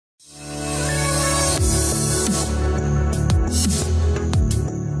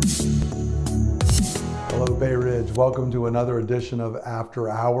Greetings. Welcome to another edition of After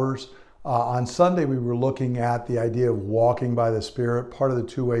Hours. On Sunday, we were looking at the idea of walking by the Spirit, part of the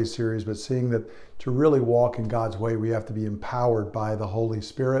two-way series, but seeing that to really walk in God's way, we have to be empowered by the Holy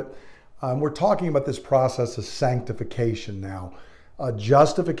Spirit. We're talking about this process of sanctification now.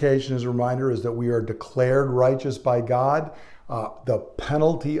 Justification, as a reminder, is that we are declared righteous by God. The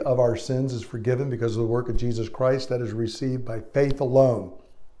penalty of our sins is forgiven because of the work of Jesus Christ that is received by faith alone.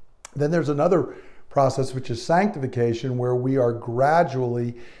 Then there's another process, which is sanctification, where we are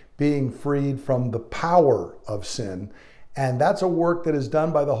gradually being freed from the power of sin. And that's a work that is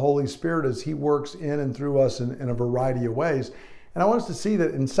done by the Holy Spirit as He works in and through us in a variety of ways. And I want us to see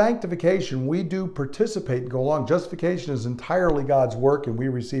that in sanctification, we do participate and go along. Justification is entirely God's work and we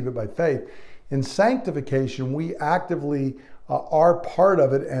receive it by faith. In sanctification, we actively are part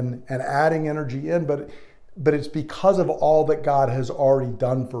of it and adding energy in, but it's because of all that God has already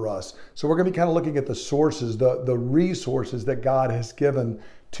done for us. So we're going to be kind of looking at the sources, the resources that God has given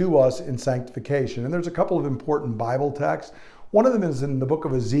to us in sanctification. And there's a couple of important Bible texts. One of them is in the book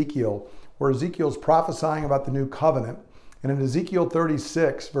of Ezekiel, where Ezekiel's prophesying about the new covenant. And in Ezekiel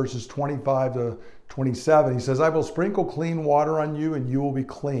 36, verses 25 to 27, he says, "I will sprinkle clean water on you, and you will be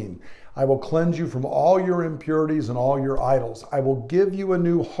clean. I will cleanse you from all your impurities and all your idols. I will give you a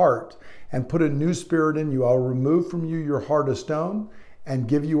new heart and put a new spirit in you. I will remove from you your heart of stone and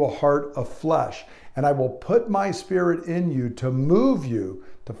give you a heart of flesh. And I will put my spirit in you to move you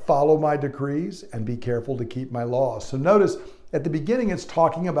to follow my decrees and be careful to keep my laws." So notice at the beginning, it's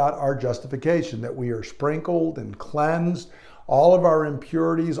talking about our justification, that we are sprinkled and cleansed. All of our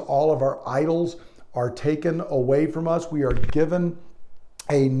impurities, all of our idols are taken away from us. We are given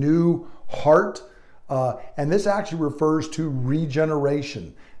a new heart. And this actually refers to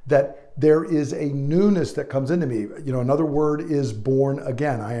regeneration, that there is a newness that comes into me. You know, another word is born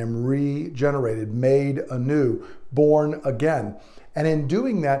again. I am regenerated, made anew, born again. And in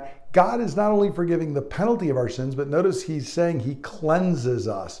doing that, God is not only forgiving the penalty of our sins, but notice He's saying He cleanses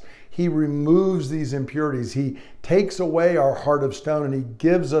us. He removes these impurities. He takes away our heart of stone and He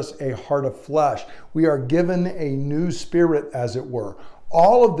gives us a heart of flesh. We are given a new spirit, as it were.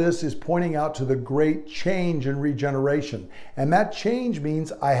 All of this is pointing out to the great change in regeneration. And that change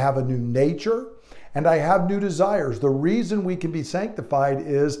means I have a new nature and I have new desires. The reason we can be sanctified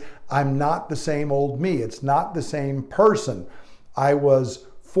is I'm not the same old me. It's not the same person. I was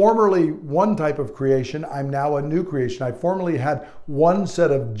formerly one type of creation. I'm now a new creation. I formerly had one set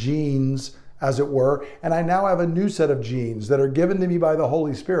of genes, as it were, and I now have a new set of genes that are given to me by the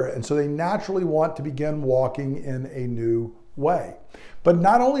Holy Spirit. And so they naturally want to begin walking in a new way. But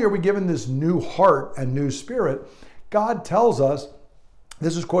not only are we given this new heart and new spirit, God tells us,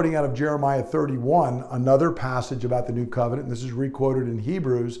 this is quoting out of Jeremiah 31, another passage about the new covenant, and this is requoted in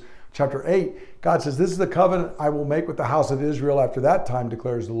Hebrews chapter 8. God says, "This is the covenant I will make with the house of Israel after that time,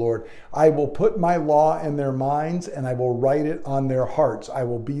 declares the Lord. I will put my law in their minds and I will write it on their hearts. I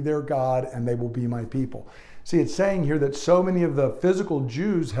will be their God and they will be my people." See, it's saying here that so many of the physical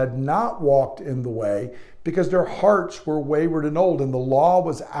Jews had not walked in the way because their hearts were wayward and old and the law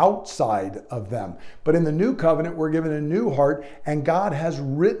was outside of them. But in the new covenant, we're given a new heart, and God has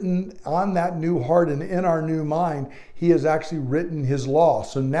written on that new heart and in our new mind, He has actually written His law.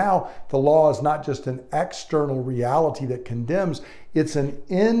 So now the law is not just an external reality that condemns, it's an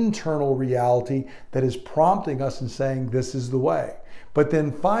internal reality that is prompting us and saying, this is the way. But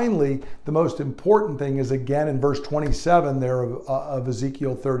then finally, the most important thing is again in verse 27 there of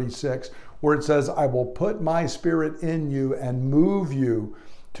Ezekiel 36, where it says, "I will put my spirit in you and move you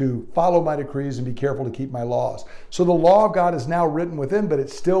to follow my decrees and be careful to keep my laws." So the law of God is now written within, but it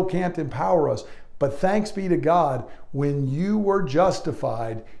still can't empower us. But thanks be to God, when you were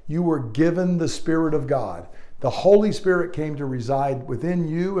justified, you were given the Spirit of God. The Holy Spirit came to reside within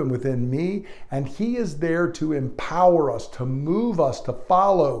you and within me, and He is there to empower us, to move us to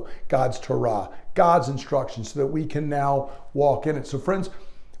follow God's Torah, God's instructions, so that we can now walk in it. So friends,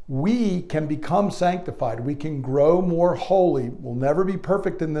 we can become sanctified. We can grow more holy. We'll never be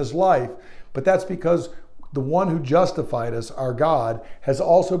perfect in this life, but that's because the one who justified us, our God, has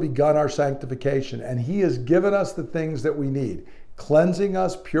also begun our sanctification, and He has given us the things that we need. Cleansing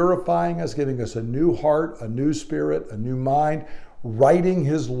us, purifying us, giving us a new heart, a new spirit, a new mind, writing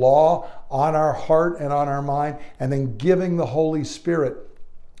His law on our heart and on our mind, and then giving the Holy Spirit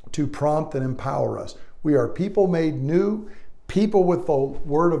to prompt and empower us. We are people made new, people with the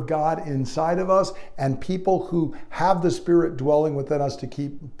Word of God inside of us, and people who have the Spirit dwelling within us to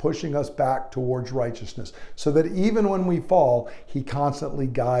keep pushing us back towards righteousness, so that even when we fall, He constantly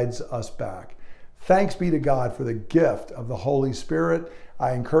guides us back. Thanks be to God for the gift of the Holy Spirit.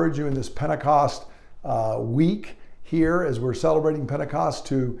 I encourage you in this Pentecost week here as we're celebrating Pentecost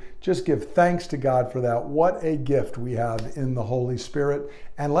to just give thanks to God for that. What a gift we have in the Holy Spirit.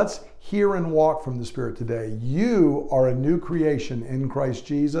 And let's hear and walk from the Spirit today. You are a new creation in Christ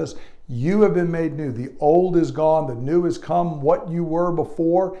Jesus. You have been made new. The old is gone, the new has come. What you were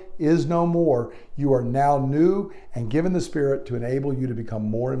before is no more. You are now new and given the Spirit to enable you to become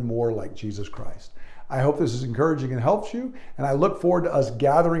more and more like Jesus Christ. I hope this is encouraging and helps you, and I look forward to us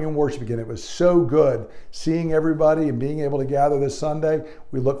gathering in worship again. It was so good seeing everybody and being able to gather this Sunday.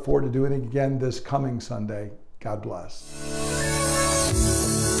 We look forward to doing it again this coming Sunday. God bless.